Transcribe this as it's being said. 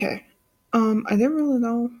Okay. I didn't really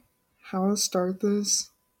know how to start this,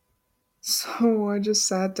 so I just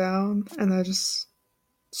sat down and I just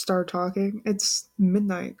started talking. It's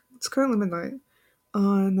midnight. It's currently midnight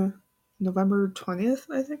on November 20th,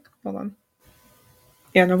 I think. Hold on.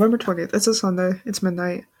 Yeah, November 20th. It's a Sunday. It's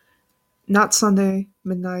midnight. Not Sunday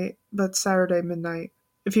midnight, but Saturday midnight,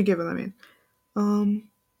 if you get what I mean. Um,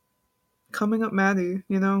 Coming Up Maddie,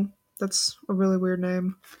 that's a really weird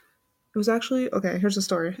name. It was actually, okay, here's the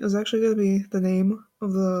story. It was actually going to be the name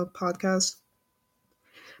of the podcast.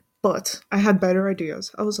 But I had better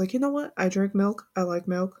ideas. I was like, you know what? I drink milk. I like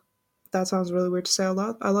milk. That sounds really weird to say out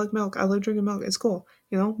loud. I like milk. I like drinking milk. It's cool,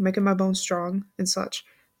 making my bones strong and such.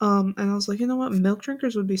 And I was like, you know what? Milk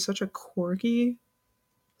drinkers would be such a quirky,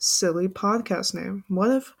 silly podcast name.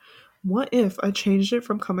 What if I changed it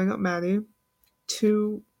from Coming Up Maddie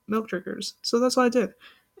to Milk Drinkers? So that's what I did.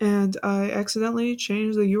 And I accidentally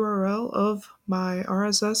changed the URL of my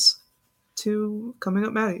RSS to Coming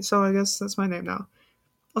Up Maddie. So I guess that's my name now.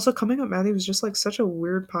 Also, Coming Up Maddie was just like such a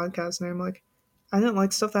weird podcast name. Like, I didn't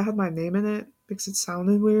like stuff that had my name in it because it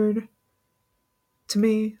sounded weird to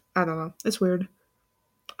me. I don't know. It's weird.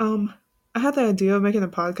 Um, I had the idea of making a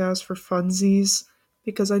podcast for funsies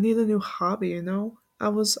because I need a new hobby. I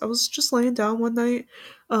was just laying down one night,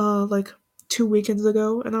 like 2 weekends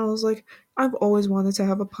ago, and I was like, I've always wanted to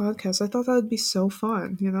have a podcast. I thought that would be so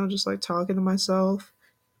fun, just like talking to myself.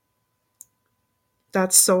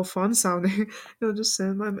 That's so fun sounding. Just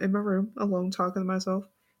sitting in my room alone talking to myself.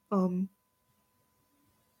 Um,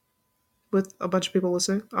 with a bunch of people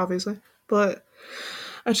listening, obviously. But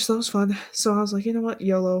I just thought it was fun. So I was like, you know what,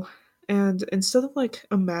 YOLO. And instead of like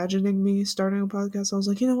imagining me starting a podcast, I was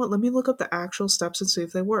like, you know what, let me look up the actual steps and see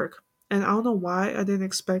if they work. And I don't know why I didn't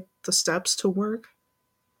expect the steps to work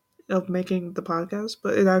of making the podcast,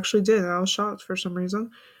 but it actually did. And I was shocked for some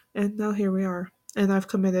reason. And now here we are. And I've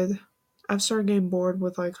committed. I've started getting bored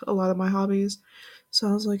with like a lot of my hobbies. So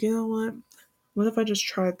I was like, you know what? What if I just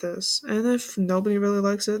tried this? And if nobody really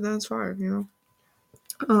likes it, then it's fine.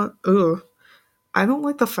 Ugh. I don't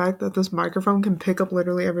like the fact that this microphone can pick up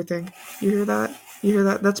literally everything. You hear that? You hear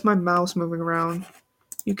that? That's my mouse moving around.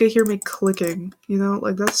 You could hear me clicking,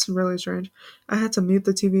 like that's really strange. I had to mute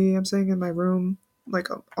the TV. I'm sitting in my room, like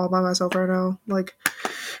all by myself right now. Like,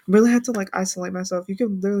 really had to like isolate myself. You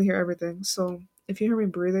can literally hear everything. So if you hear me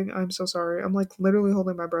breathing, I'm so sorry. I'm like literally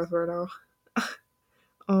holding my breath right now.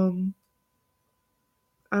 um,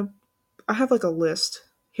 I I have like a list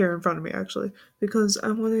here in front of me actually because I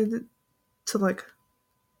wanted to like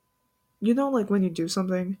like when you do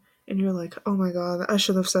something and you're like, oh my god, I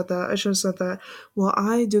should have said that. I should have said that. Well,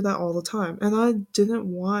 I do that all the time, and I didn't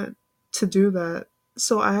want to do that.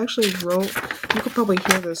 So I actually wrote. You could probably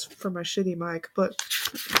hear this from my shitty mic, but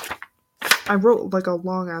I wrote like a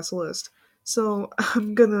long ass list. So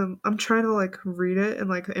I'm trying to like read it and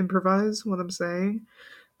like improvise what I'm saying.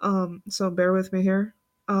 So bear with me here.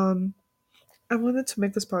 Um, I wanted to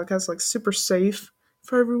make this podcast like super safe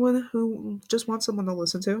for everyone who just wants someone to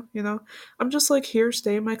listen to. I'm just like here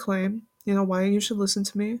stating my claim, why you should listen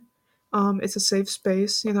to me. It's a safe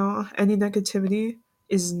space. Any negativity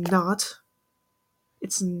is not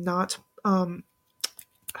it's not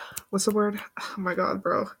what's the word? Oh my god,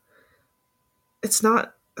 bro. It's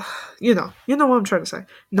not you know what I'm trying to say.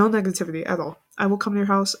 No negativity at all. I will come to your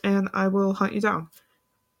house and I will hunt you down.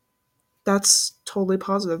 That's totally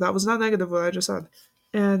positive. That was not negative what I just said.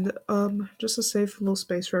 And just a safe little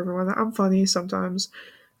space for everyone. I'm funny sometimes.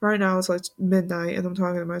 Right now it's like midnight and I'm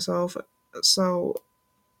talking to myself. So,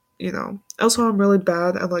 also I'm really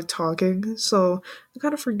bad at like talking, so I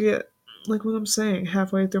kind of forget like what I'm saying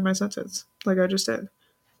halfway through my sentence, like I just did.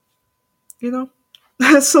 You know?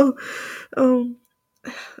 So, um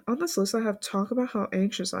on this list I have talk about how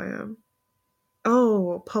anxious I am.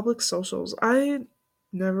 Oh, public socials.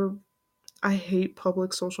 Never I hate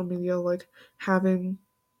public social media, like having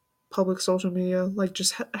public social media, like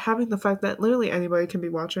just having the fact that literally anybody can be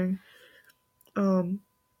watching. Um,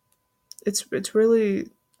 it's really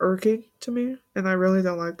irking to me, and I really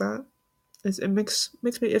don't like that. It makes me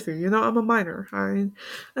iffy. I'm a minor. I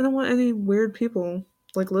don't want any weird people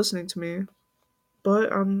like listening to me.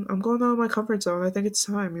 But I'm going out of my comfort zone. I think it's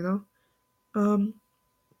time. Um,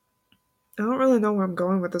 I don't really know where I'm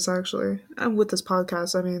going with this actually. And with this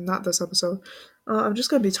podcast, I mean, not this episode. I'm just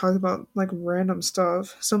gonna be talking about like random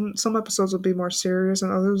stuff. Some episodes will be more serious,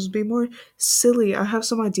 and others will be more silly. I have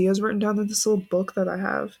some ideas written down in this little book that I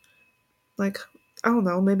have. Like, I don't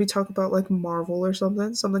know, maybe talk about like Marvel or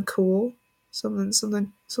something cool, something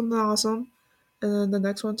awesome. And then the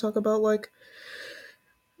next one talk about like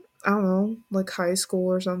I don't know, like high school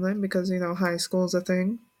or something because high school is a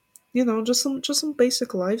thing. just some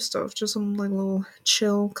basic life stuff, just some like little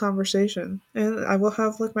chill conversation. And I will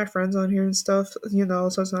have like my friends on here and stuff,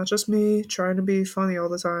 so it's not just me trying to be funny all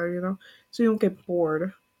the time, so you don't get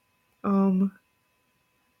bored. Um,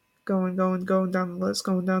 going down the list,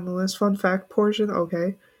 going down the list. Fun fact portion.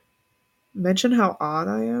 Okay, mention how odd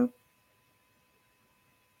I am.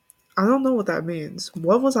 I don't know what that means.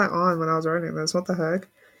 What was I on when I was writing this? What the heck?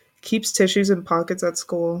 Keeps tissues in pockets at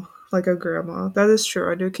school, like a grandma. That is true.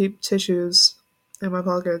 I do keep tissues in my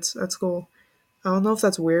pockets at school. I don't know if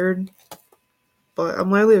that's weird, but I'm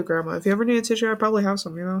literally a grandma. If you ever need a tissue, I probably have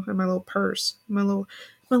some, in my little purse, my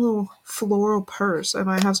little floral purse. I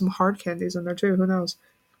might have some hard candies in there too. Who knows?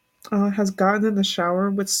 Has gotten in the shower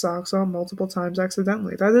with socks on multiple times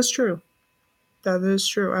accidentally. That is true. That is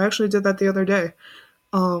true. I actually did that the other day.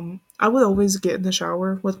 I would always get in the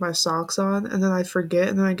shower with my socks on, and then I'd forget,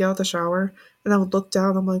 and then I get out the shower, and I would look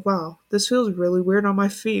down. I'm like, wow, this feels really weird on my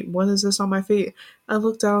feet. What is this on my feet? I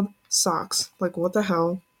look down, socks. Like, what the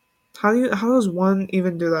hell? How does one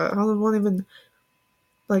even do that? How does one even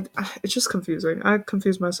like? It's just confusing. I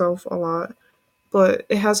confuse myself a lot, but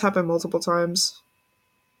it has happened multiple times.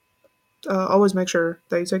 Always make sure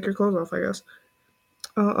that you take your clothes off, I guess.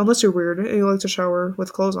 Unless you're weird and you like to shower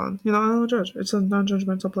with clothes on. I don't judge. It's a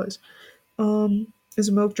non-judgmental place. Is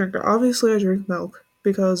a milk drinker. Obviously, I drink milk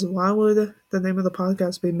because why would the name of the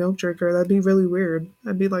podcast be Milk Drinker? That'd be really weird.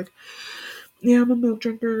 I'd be like, yeah, I'm a milk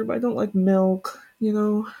drinker, but I don't like milk. The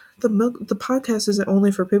podcast isn't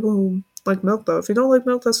only for people who like milk, though. If you don't like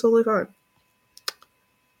milk, that's totally fine.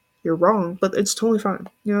 You're wrong, but it's totally fine.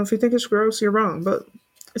 If you think it's gross, you're wrong, but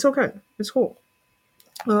it's okay. It's cool.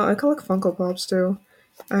 I collect Funko Pops too.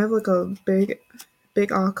 I have like a big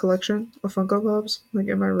collection of Funko Pops like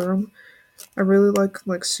in my room. I really like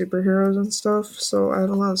superheroes and stuff, so I have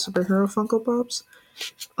a lot of superhero Funko Pops.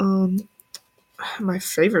 Um, my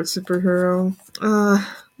favorite superhero, I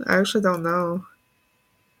actually don't know.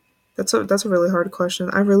 That's a really hard question.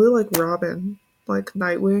 I really like Robin, like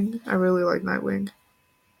Nightwing. I really like Nightwing.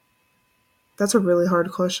 That's a really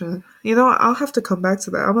hard question. I'll have to come back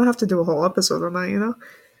to that. I'm gonna have to do a whole episode on that.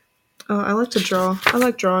 I like to draw. I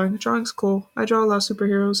like drawing. Drawing's cool. I draw a lot of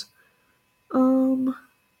superheroes. Um,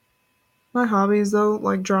 my hobbies though,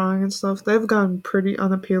 like drawing and stuff, they've gotten pretty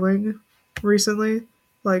unappealing recently.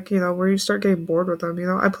 Like, where you start getting bored with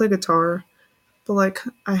them. I play guitar, but like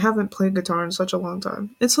I haven't played guitar in such a long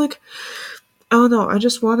time. It's like I don't know, I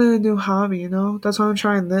just wanted a new hobby. That's why I'm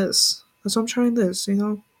trying this. That's why I'm trying this.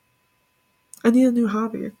 I need a new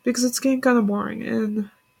hobby because it's getting kind of boring. And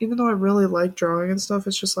even though I really like drawing and stuff,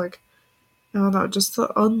 it's just like I don't know, just the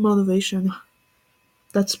unmotivation.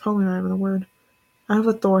 That's probably not even a word. I have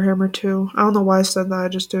a Thor hammer too. I don't know why I said that. I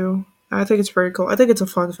just do. I think it's very cool. I think it's a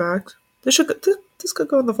fun fact. This could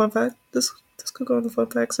go in the fun fact. This could go in the fun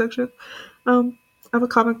fact section. I have a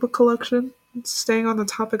comic book collection. Staying on the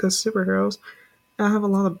topic of superheroes, I have a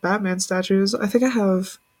lot of Batman statues. I think I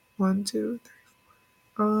have one, two,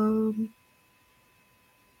 um,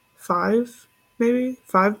 five, maybe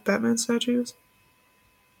five Batman statues.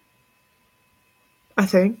 I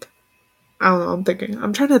think. I don't know. I'm thinking.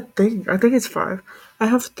 I'm trying to think. I think it's five. I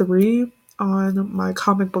have three on my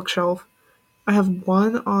comic book shelf. I have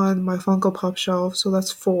one on my Funko Pop shelf, so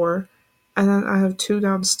that's four. And then I have two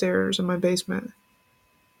downstairs in my basement.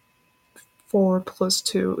 Four plus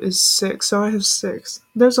two is six, so I have six.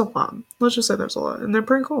 There's a lot. Let's just say there's a lot. And they're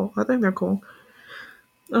pretty cool. I think they're cool.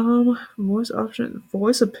 Voice option,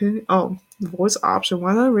 voice opinion. Oh, voice option.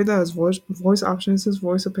 Why did I read that as voice option? It says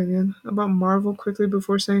voice opinion about Marvel quickly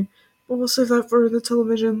before saying, "But we'll save that for the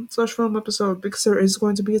television/film episode because there is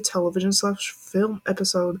going to be a television/film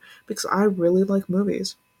episode because I really like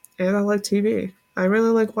movies and I like TV. I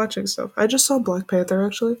really like watching stuff. I just saw Black Panther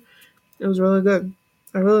actually. It was really good.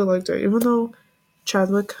 I really liked it, even though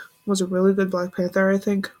Chadwick was a really good Black Panther. I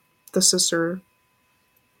think the sister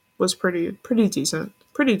was pretty decent.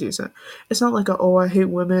 Pretty decent. It's not like a oh I hate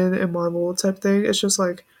women in Marvel type thing. It's just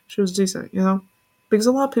like she was decent. Because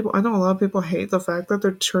a lot of people I know a lot of people hate the fact that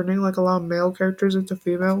they're turning like a lot of male characters into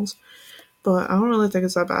females. But I don't really think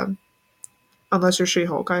it's that bad. Unless you're She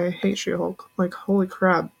Hulk. I hate She Hulk. Like holy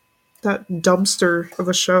crap. That dumpster of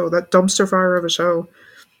a show, that dumpster fire of a show.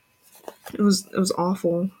 It was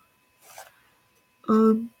awful.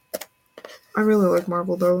 Um I really like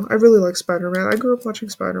Marvel though. I really like Spider-Man. I grew up watching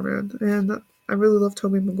Spider-Man, and I really love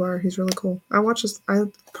Tobey Maguire. He's really cool. I watch this.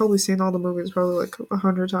 I've probably seen all the movies probably like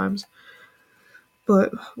 100 times.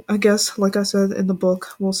 But I guess, like I said in the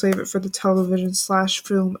book, we'll save it for the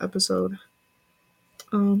television/film episode.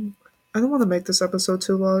 Um, I don't want to make this episode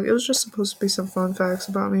too long. It was just supposed to be some fun facts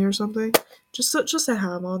about me or something, just to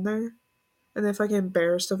have on there. And if I get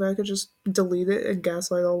embarrassed of it, I could just delete it and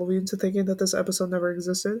gaslight all of you into thinking that this episode never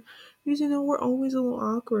existed. Because, we're always a little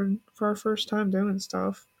awkward for our first time doing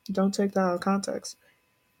stuff. Don't take that out of context.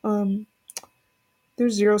 Um,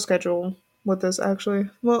 there's zero schedule with this, actually.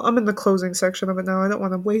 Well, I'm in the closing section of it now. I don't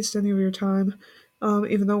want to waste any of your time,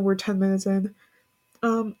 even though we're 10 minutes in.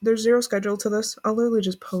 There's zero schedule to this. I'll literally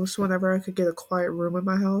just post whenever I could get a quiet room in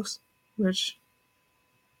my house, which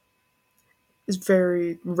is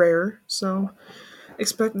very rare. So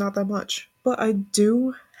expect not that much. But I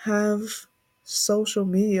do have social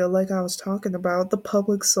media, like I was talking about, the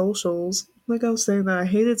public socials. Like I was saying that I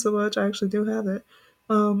hate it so much, I actually do have it.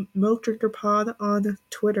 Milk Drinker Pod on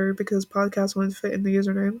Twitter because podcast wouldn't fit in the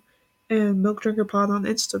username, and Milk Drinker Pod on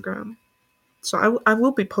Instagram. So I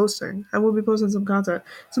will be posting. I will be posting some content,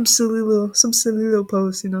 some silly little posts. Some silly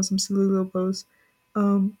little posts.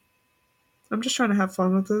 Um, I'm just trying to have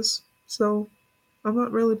fun with this. So I'm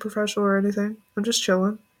not really professional or anything. I'm just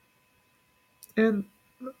chilling. And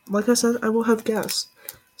like I said, I will have guests.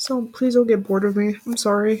 So please don't get bored of me. I'm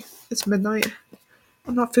sorry. It's midnight.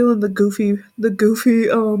 I'm not feeling the goofy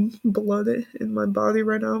blood in my body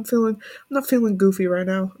right now. I'm not feeling goofy right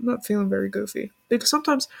now. I'm not feeling very goofy. Because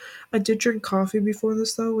sometimes I did drink coffee before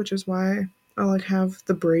this though, which is why I like have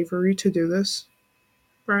the bravery to do this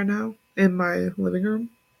right now in my living room.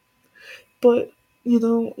 But,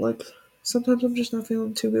 like sometimes I'm just not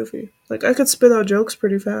feeling too goofy. Like I could spit out jokes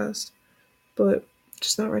pretty fast, but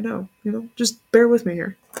just not right now. Just bear with me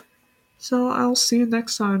here. So I'll see you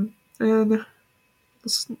next time, and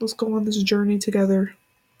let's go on this journey together.